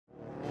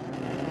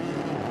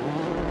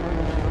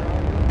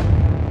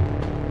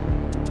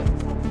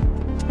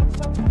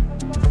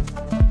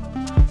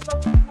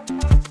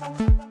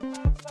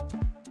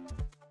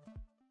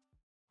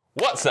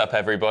What's up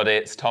everybody,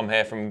 it's Tom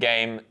here from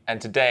Game,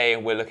 and today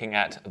we're looking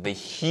at the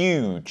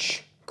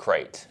huge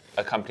crate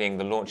accompanying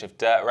the launch of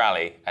Dirt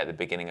Rally at the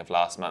beginning of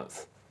last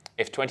month.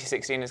 If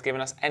 2016 has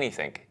given us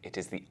anything, it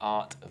is the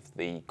art of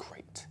the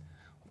crate.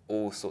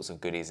 All sorts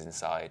of goodies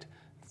inside,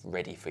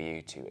 ready for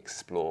you to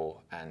explore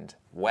and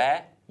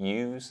wear,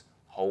 use,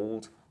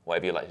 hold,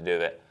 whatever you like to do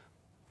with it.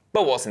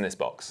 But what's in this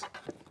box?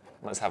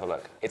 Let's have a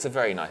look. It's a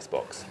very nice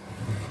box.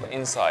 But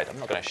inside, I'm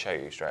not going to show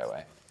you straight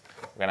away.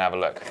 We're going to have a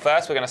look.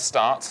 First, we're going to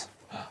start.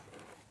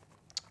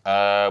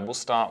 We'll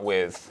start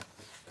with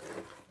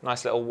a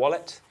nice little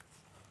wallet.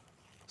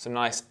 Some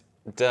nice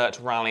Dirt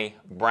Rally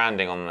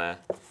branding on there.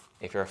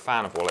 If you're a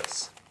fan of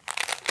wallets,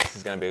 this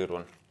is going to be a good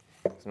one.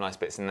 Some nice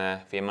bits in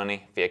there for your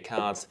money, for your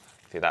cards,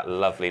 for that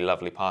lovely,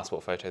 lovely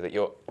passport photo that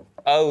you're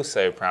oh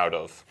so proud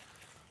of.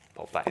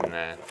 Pop that in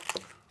there.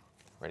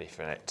 Ready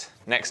for it.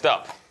 Next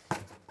up, I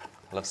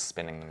love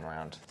spinning them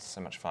around. It's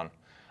so much fun.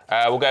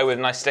 We'll go with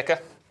a nice sticker.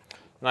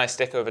 Nice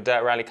sticker with a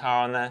Dirt Rally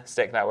car on there.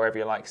 Stick that wherever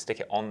you like.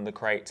 Stick it on the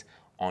crate,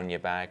 on your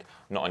bag.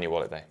 Not on your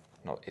wallet though.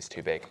 It's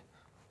too big.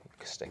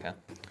 Sticker.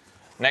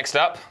 Next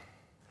up,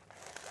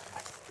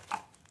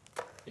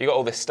 you got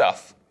all this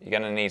stuff. You're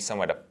going to need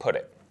somewhere to put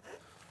it.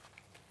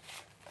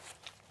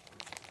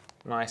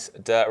 Nice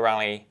Dirt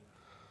Rally.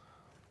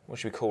 What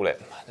should we call it?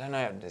 I don't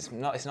know. It's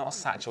not a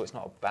satchel. It's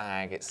not a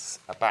bag. It's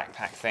a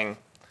backpack thing.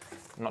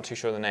 I'm not too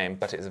sure of the name,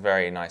 but it's a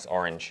very nice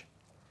orange.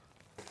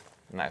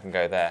 And that can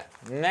go there.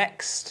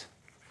 Next.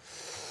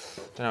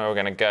 Don't know where we're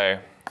going to go.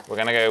 We're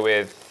going to go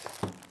with,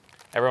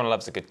 everyone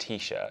loves a good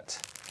t-shirt.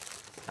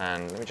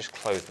 And let me just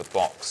close the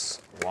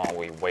box while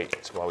we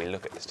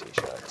look at this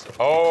t-shirt.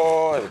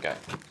 Oh, there we go.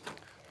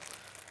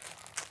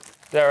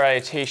 Dirt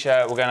Rally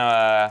t-shirt. We're going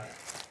to,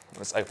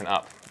 let's open it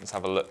up. Let's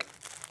have a look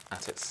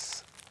at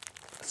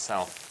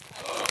itself.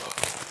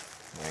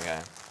 There we go.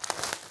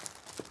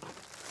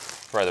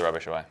 Throw the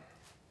rubbish away.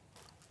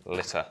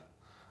 Litter.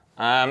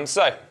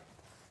 So,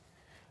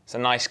 it's a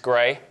nice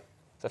grey.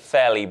 It's a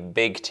fairly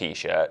big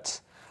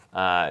t-shirt.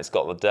 It's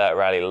got the Dirt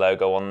Rally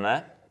logo on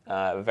there.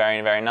 Very,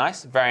 very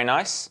nice, very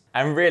nice.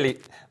 And really,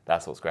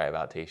 that's what's great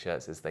about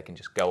t-shirts is they can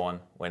just go on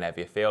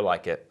whenever you feel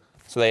like it.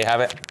 So there you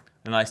have it,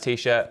 a nice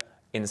t-shirt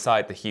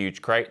inside the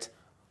huge crate.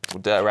 Well,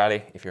 Dirt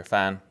Rally, if you're a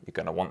fan, you're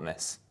gonna want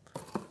this.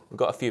 We've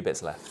got a few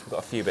bits left.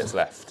 Got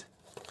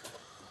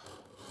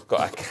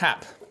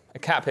a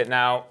cap hit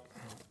now.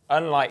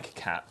 Unlike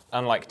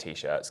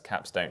t-shirts,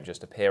 caps don't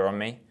just appear on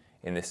me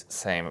in this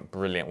same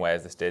brilliant way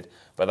as this did,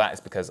 but that is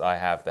because I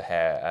have the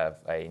hair of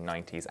a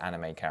 90s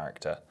anime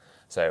character.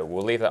 So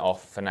we'll leave that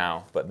off for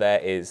now, but there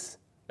is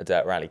a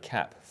Dirt Rally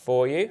cap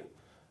for you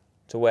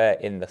to wear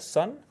in the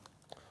sun,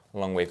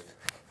 along with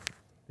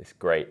this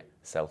great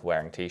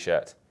self-wearing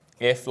t-shirt.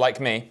 If, like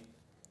me,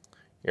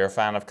 you're a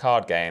fan of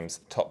card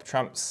games, Top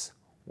Trumps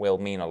will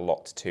mean a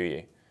lot to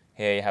you.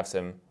 Here you have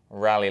some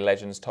Rally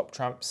Legends Top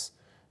Trumps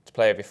to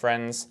play with your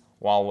friends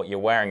while you're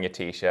wearing your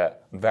t-shirt.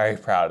 I'm very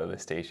proud of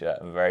this t-shirt.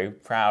 I'm very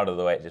proud of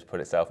the way it just put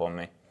itself on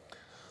me.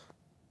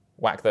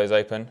 Whack those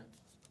open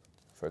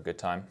for a good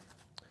time.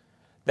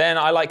 Then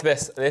I like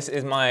this. I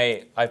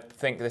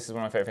think this is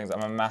one of my favorite things.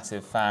 I'm a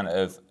massive fan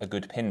of a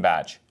good pin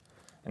badge.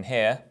 And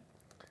here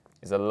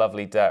is a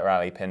lovely Dirt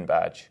Rally pin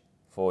badge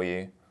for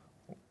you.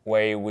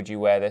 Where would you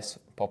wear this?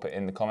 Pop it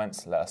in the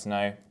comments, let us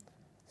know.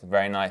 It's a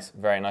very nice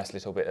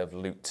little bit of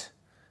loot.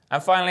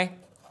 And finally,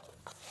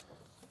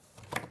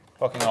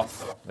 blocking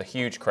off the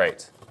huge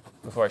crate.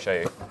 Before I show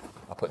you,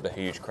 I'll put the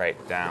huge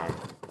crate down.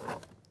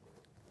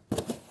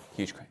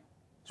 Huge crate.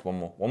 Just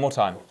one more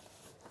time.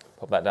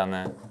 Pop that down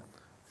there.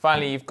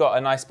 Finally, you've got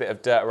a nice bit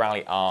of Dirt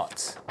Rally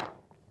art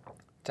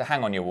to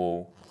hang on your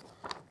wall.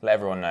 Let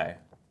everyone know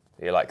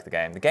that you like the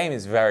game. The game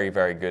is very,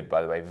 very good,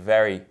 by the way.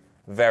 Very,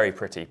 very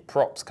pretty.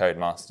 Props,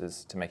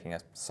 Codemasters, to making a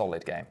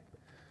solid game.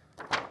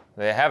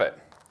 There you have it.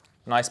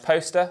 Nice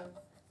poster,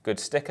 good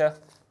sticker,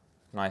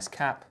 nice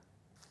cap.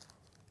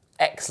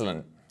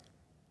 Excellent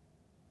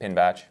pin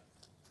badge,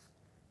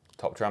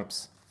 Top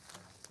Trumps,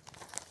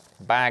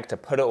 bag to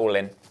put it all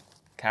in,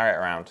 carry it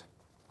around,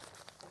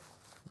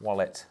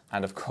 wallet,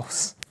 and of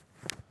course,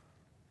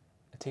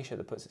 a t-shirt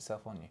that puts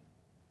itself on you.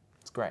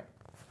 It's great.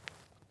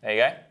 There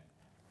you go.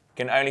 You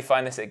can only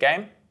find this at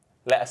Game.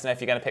 Let us know if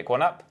you're going to pick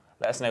one up.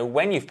 Let us know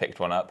when you've picked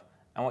one up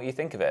and what you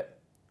think of it.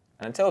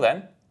 And until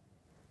then,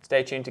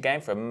 stay tuned to Game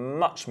for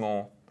much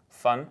more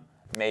fun,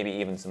 maybe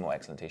even some more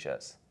excellent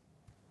t-shirts.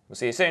 We'll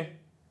see you soon.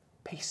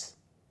 Peace.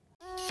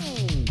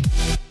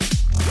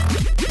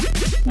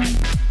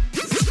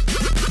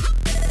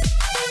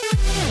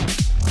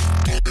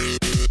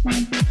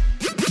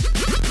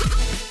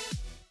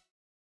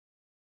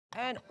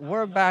 And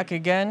we're back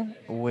again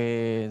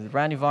with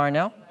Randy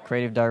Varnell,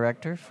 creative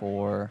director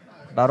for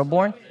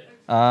Battleborn.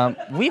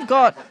 We've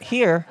got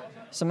here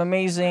some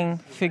amazing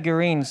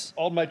figurines.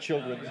 All my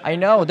children. I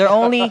know, they're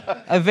only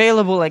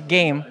available at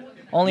Game,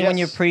 only when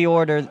you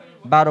pre-order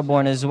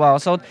Battleborn as well.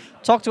 So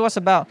talk to us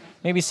about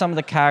maybe some of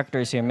the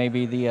characters here.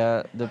 Maybe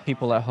the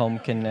people at home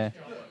can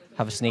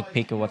have a sneak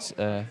peek of what's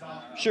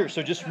Sure.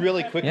 So just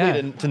really quickly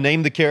Yeah. to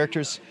name the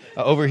characters.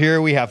 Over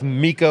here we have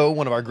Miko,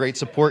 one of our great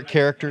support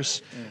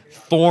characters.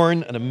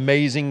 Thorn, an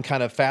amazing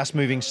kind of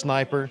fast-moving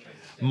sniper.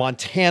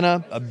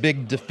 Montana, a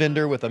big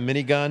defender with a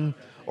minigun.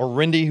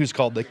 Orindy, who's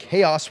called the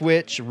Chaos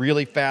Witch,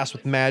 really fast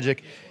with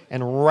magic.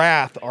 And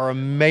Wrath, our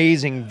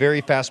amazing, very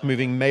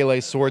fast-moving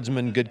melee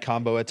swordsman, good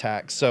combo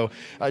attacks. So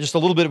just a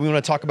little bit, we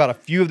want to talk about a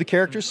few of the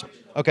characters.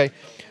 Okay,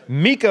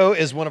 Miko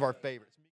is one of our favorites.